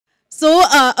So,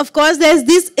 of course, there's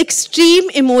these extreme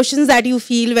emotions that you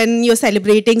feel when you're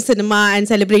celebrating cinema and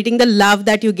celebrating the love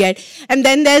that you get. And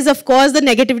then there's, of course, the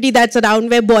negativity that's around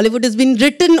where Bollywood has been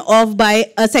written off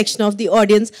by a section of the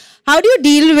audience. How do you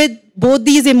deal with both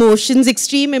these emotions,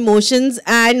 extreme emotions,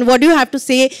 and what do you have to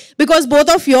say? Because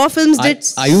both of your films did...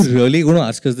 Are you really going to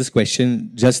ask us this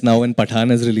question just now when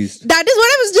Pathaan is released? That is what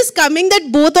I was just coming, that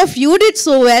both of you did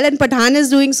so well and Pathaan is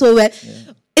doing so well.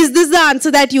 Yeah. Is this the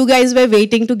answer that you guys were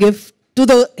waiting to give to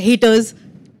the haters?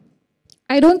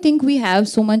 I don't think we have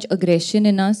so much aggression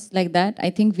in us like that. I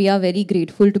think we are very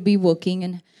grateful to be working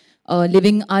and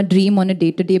living our dream on a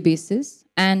day-to-day basis.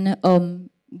 And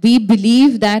we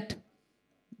believe that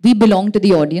we belong to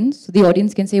the audience. The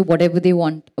audience can say whatever they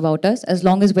want about us. As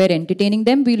long as we're entertaining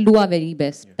them, we'll do our very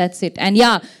best. Yeah. That's it. And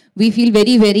yeah, we feel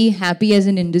very, very happy as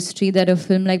an industry that a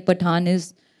film like Pathaan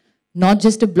is not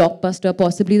just a blockbuster,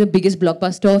 possibly the biggest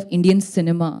blockbuster of Indian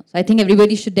cinema. So I think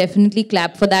everybody should definitely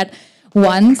clap for that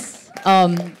once.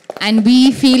 And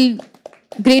we feel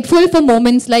grateful for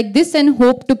moments like this and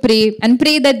hope to pray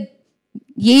that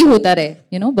yehi hota rahe,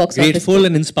 you know, box office. Grateful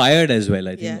and inspired as well,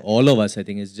 I think. Yeah. All of us, I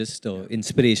think, is just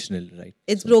inspirational, right?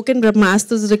 It's broken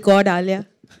Brahmastra's record, Alia.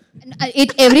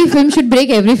 Every film should break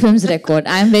every film's record.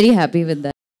 I am very happy with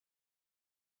that.